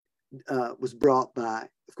was brought by,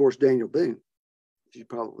 of course, Daniel Boone, as you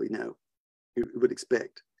probably know, you would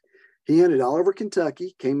expect. He hunted all over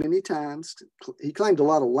Kentucky, came many times. He claimed a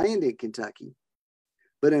lot of land in Kentucky,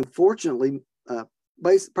 but unfortunately,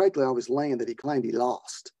 practically all his land that he claimed he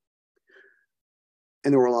lost.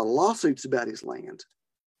 And there were a lot of lawsuits about his land.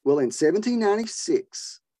 Well, in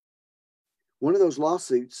 1796, one of those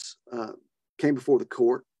lawsuits came before the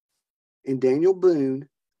court, and Daniel Boone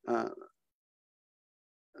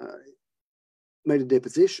made a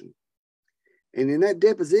deposition. And in that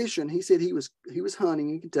deposition, he said he was hunting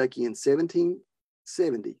in Kentucky in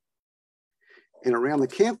 1770. And around the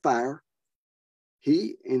campfire,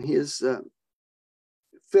 he and his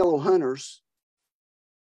fellow hunters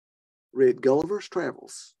read Gulliver's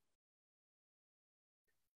Travels.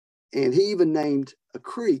 And he even named a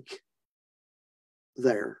creek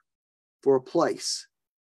there for a place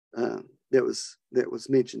that was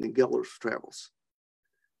mentioned in Gulliver's Travels.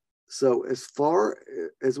 So as far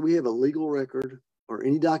as we have a legal record or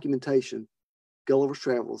any documentation, Gulliver's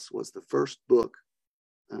Travels was the first book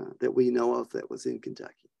that we know of that was in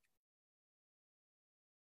Kentucky.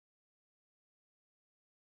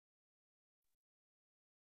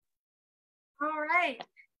 All right.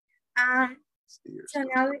 So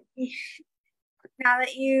now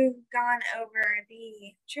that you've gone over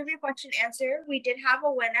the trivia question answer, we did have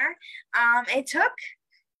a winner. It took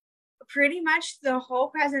pretty much the whole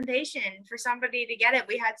presentation for somebody to get it.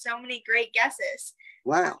 We had so many great guesses.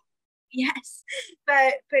 Wow. Yes,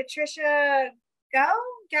 but Patricia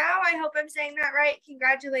Gao, I hope I'm saying that right.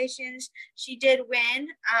 Congratulations. She did win.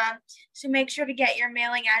 So make sure to get your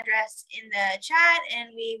mailing address in the chat and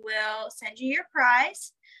we will send you your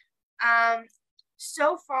prize.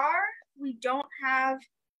 So far, we don't have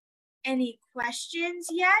any questions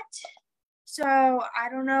yet. So I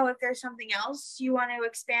don't know if there's something else you want to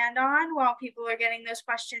expand on while people are getting those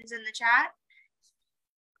questions in the chat.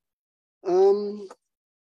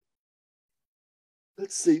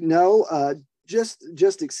 Let's see. No,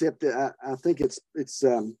 just accept that I think it's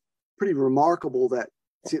pretty remarkable that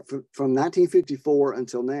from 1954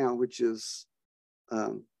 until now, which is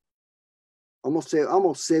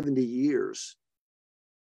almost 70 years,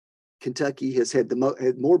 Kentucky has had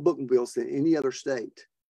more bookmobiles than any other state.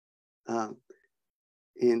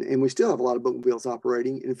 And we still have a lot of bookmobiles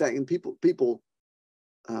operating. In fact, and people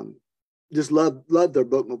just love their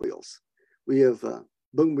bookmobiles. We have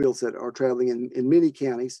bookmobiles that are traveling in many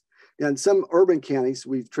counties. Now, in some urban counties,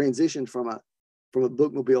 we've transitioned from a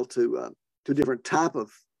bookmobile to a different type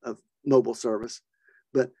of mobile service,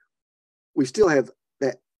 but we still have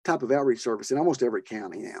that type of outreach service in almost every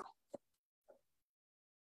county now.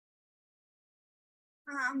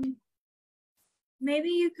 Maybe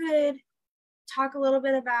you could talk a little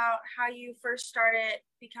bit about how you first started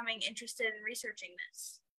becoming interested in researching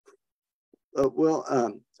this. Well,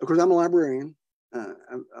 of course, I'm a librarian. I've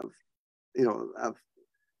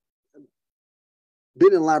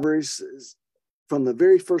been in libraries from the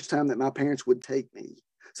very first time that my parents would take me.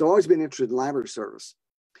 So I've always been interested in library service.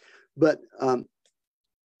 But I've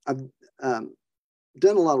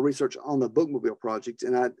done a lot of research on the bookmobile project,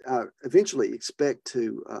 and I eventually expect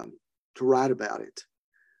to write about it.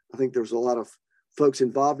 I think there's a lot of folks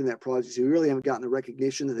involved in that project who really haven't gotten the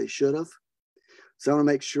recognition that they should have. So I want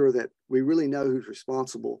to make sure that we really know who's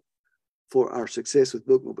responsible for our success with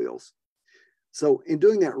bookmobiles. So in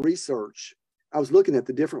doing that research, I was looking at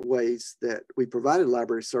the different ways that we provided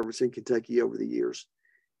library service in Kentucky over the years.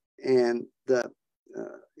 And the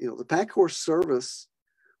pack horse service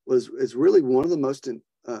is really one of the most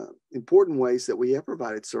important ways that we have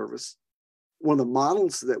provided service. One of the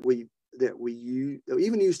models that we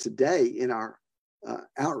even use today in our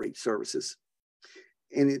outreach services,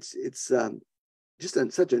 and it's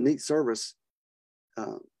just such a neat service,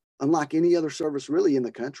 unlike any other service really in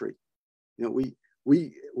the country. You know,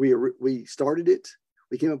 we started it.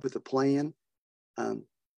 We came up with a plan.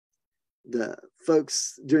 The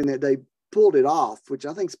folks during that day pulled it off, which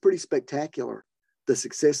I think is pretty spectacular, the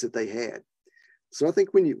success that they had. So I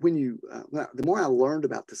think the more I learned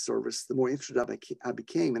about the service, the more interested I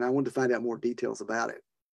became, and I wanted to find out more details about it.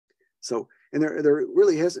 So, and there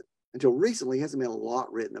really hasn't, until recently, hasn't been a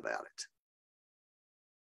lot written about it.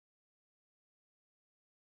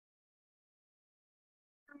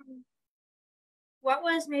 What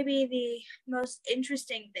was maybe the most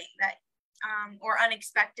interesting thing that, or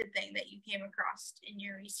unexpected thing that you came across in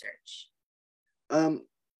your research?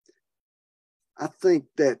 I think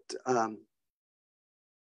that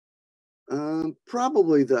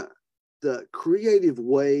probably the creative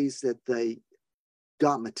ways that they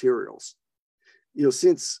got materials. You know,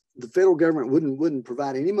 since the federal government wouldn't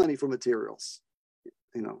provide any money for materials,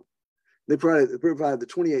 you know, they provided the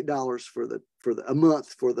 $28 for a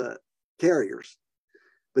month for the carriers,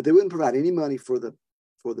 but they wouldn't provide any money for the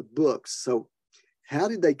books. So how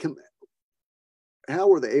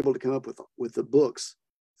were they able to come up with the books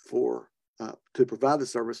to provide the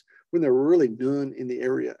service when there were really none in the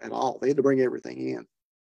area at all? They had to bring everything in.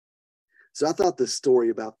 So I thought this story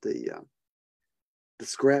about the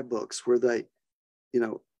scrapbooks, where they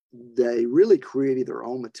really created their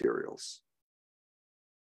own materials.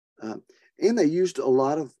 And they used a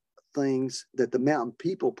lot of things that the mountain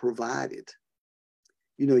people provided.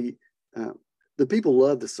 You know, the people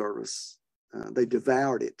loved the service. They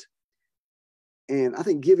devoured it. And I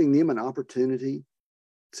think giving them an opportunity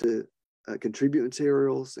to contribute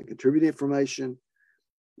materials and contribute information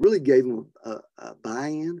really gave them a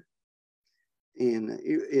buy-in. And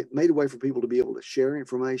it made a way for people to be able to share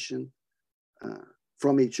information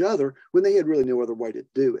from each other when they had really no other way to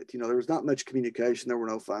do it. You know, there was not much communication. There were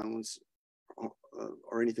no phones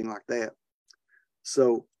or anything like that.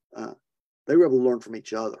 So they were able to learn from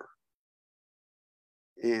each other.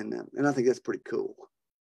 And I think that's pretty cool.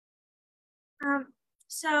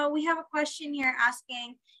 So we have a question here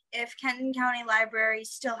asking if Kenton County Library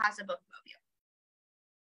still has a bookmobile.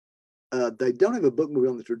 They don't have a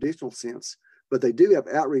bookmobile in the traditional sense, but they do have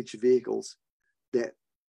outreach vehicles that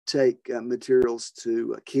take materials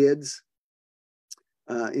to kids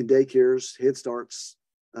in daycares, Head Starts,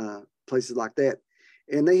 places like that.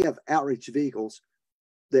 And they have outreach vehicles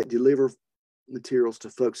that deliver materials to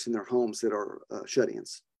folks in their homes that are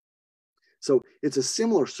shut-ins. So it's a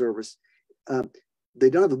similar service. They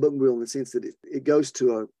don't have a bookmobile in the sense that it goes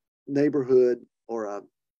to a neighborhood or a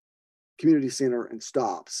community center and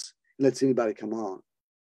stops and lets anybody come on.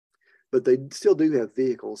 But they still do have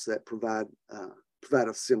vehicles that provide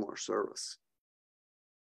a similar service.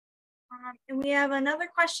 And we have another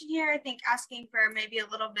question here, I think asking for maybe a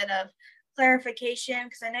little bit of clarification,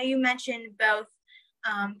 because I know you mentioned both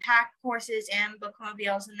pack horses and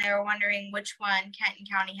bookmobiles, and they were wondering which one Kenton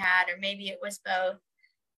County had, or maybe it was both.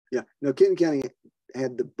 Yeah, no, Kenton County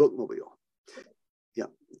had the bookmobile. Yeah,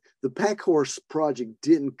 the pack horse project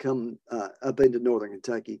didn't come up into northern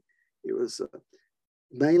Kentucky. It was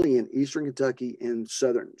mainly in eastern Kentucky and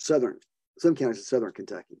some counties in southern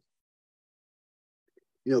Kentucky.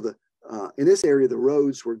 You know, in this area, the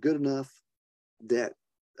roads were good enough that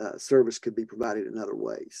service could be provided in other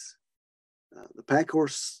ways. The pack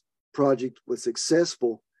horse project was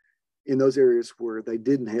successful in those areas where they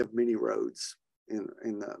didn't have many roads, and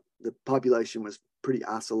the population was pretty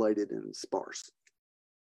isolated and sparse.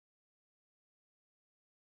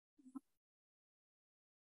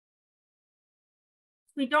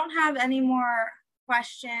 We don't have any more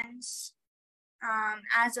questions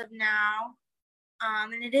as of now.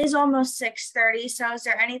 And it is almost 6:30. So is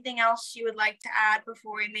there anything else you would like to add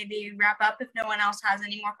before we maybe wrap up if no one else has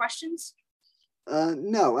any more questions?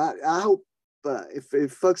 No, I hope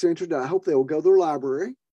if folks are interested, I hope they will go to their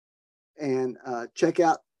library and check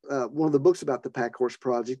out one of the books about the Pack Horse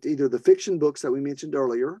Project, either the fiction books that we mentioned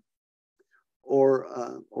earlier, or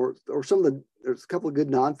some of there's a couple of good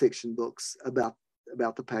nonfiction books about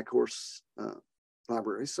the Pack Horse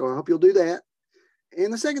Library. So I hope you'll do that.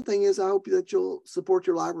 And the second thing is, I hope that you'll support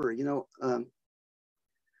your library. You know,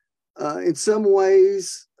 in some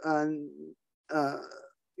ways, you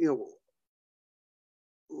know,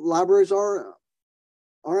 libraries are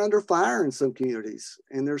under fire in some communities,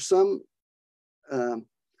 and there's some. I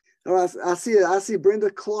see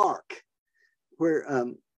Brenda Clark, where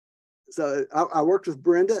so I worked with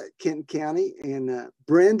Brenda at Kenton County, and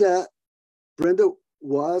Brenda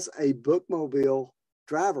was a bookmobile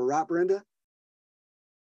driver, right, Brenda?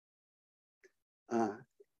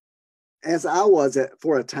 As I was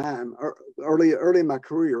for a time early in my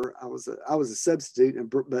career, I was a substitute, and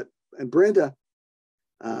Brenda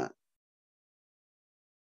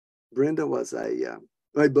was a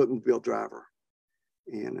bookmobile driver,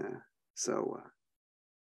 and so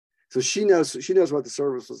she knows what the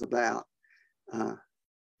service was about, and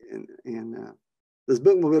those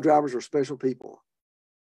bookmobile drivers are special people.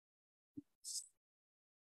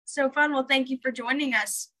 So fun. Well, thank you for joining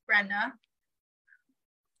us, Brenda.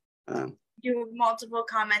 You have multiple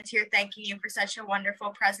comments here thanking you for such a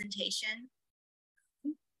wonderful presentation.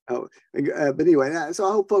 But anyway, so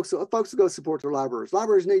I hope folks will go support their libraries.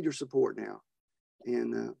 Libraries need your support now,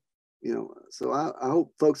 and you know, so I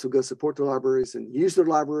hope folks will go support their libraries and use their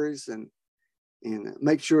libraries and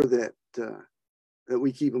make sure that that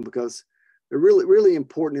we keep them, because they're really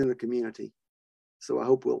important in the community. So I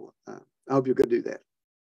hope you'll go do that.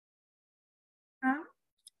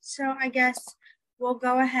 So I guess we'll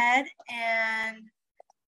go ahead and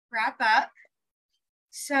wrap up.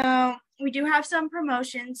 So we do have some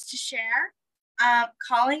promotions to share.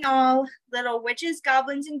 Calling all little witches,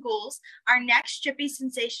 goblins, and ghouls, our next Chippy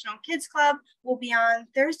Sensational Kids Club will be on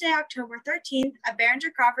Thursday, October 13th at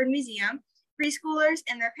Behringer-Crawford Museum. Preschoolers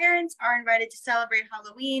and their parents are invited to celebrate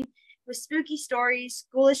Halloween with spooky stories,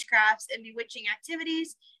 ghoulish crafts, and bewitching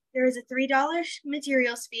activities. There is a $3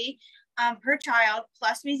 materials fee per child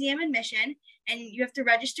plus museum admission, and you have to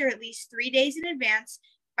register at least 3 days in advance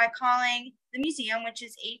by calling the museum, which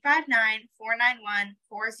is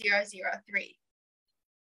 859-491-4003.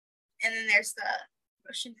 And then there's the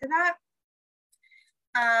motion for that.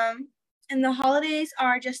 And the holidays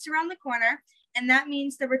are just around the corner, and that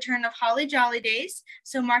means the return of Holly Jolly Days.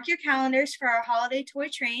 So mark your calendars for our holiday toy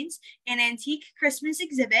trains, an antique Christmas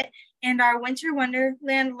exhibit, and our Winter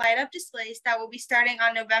Wonderland light up displays that will be starting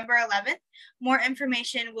on November 11th. More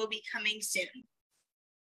information will be coming soon.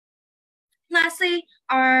 Lastly,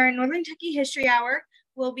 our Northern Kentucky History Hour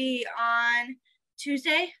will be on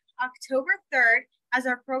Tuesday, October 3rd, as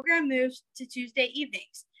our program moves to Tuesday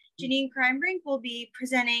evenings. Janine Crimebrink will be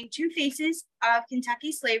presenting Two Faces of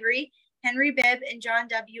Kentucky Slavery, Henry Bibb and John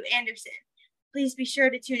W. Anderson. Please be sure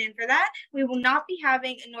to tune in for that. We will not be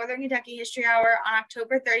having a Northern Kentucky History Hour on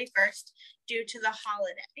October 31st due to the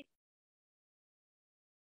holiday.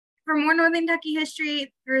 For more Northern Kentucky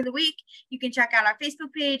history through the week, you can check out our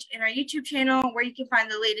Facebook page and our YouTube channel, where you can find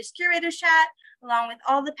the latest Curator's Chat, along with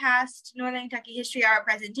all the past Northern Kentucky History Hour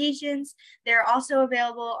presentations. They're also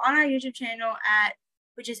available on our YouTube channel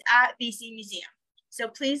which is at BC Museum. So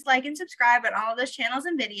please like and subscribe on all of those channels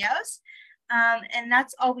and videos. And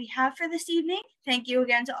that's all we have for this evening. Thank you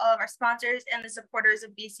again to all of our sponsors and the supporters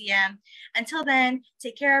of BCM. Until then,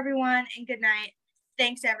 take care, everyone, and good night.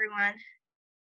 Thanks, everyone.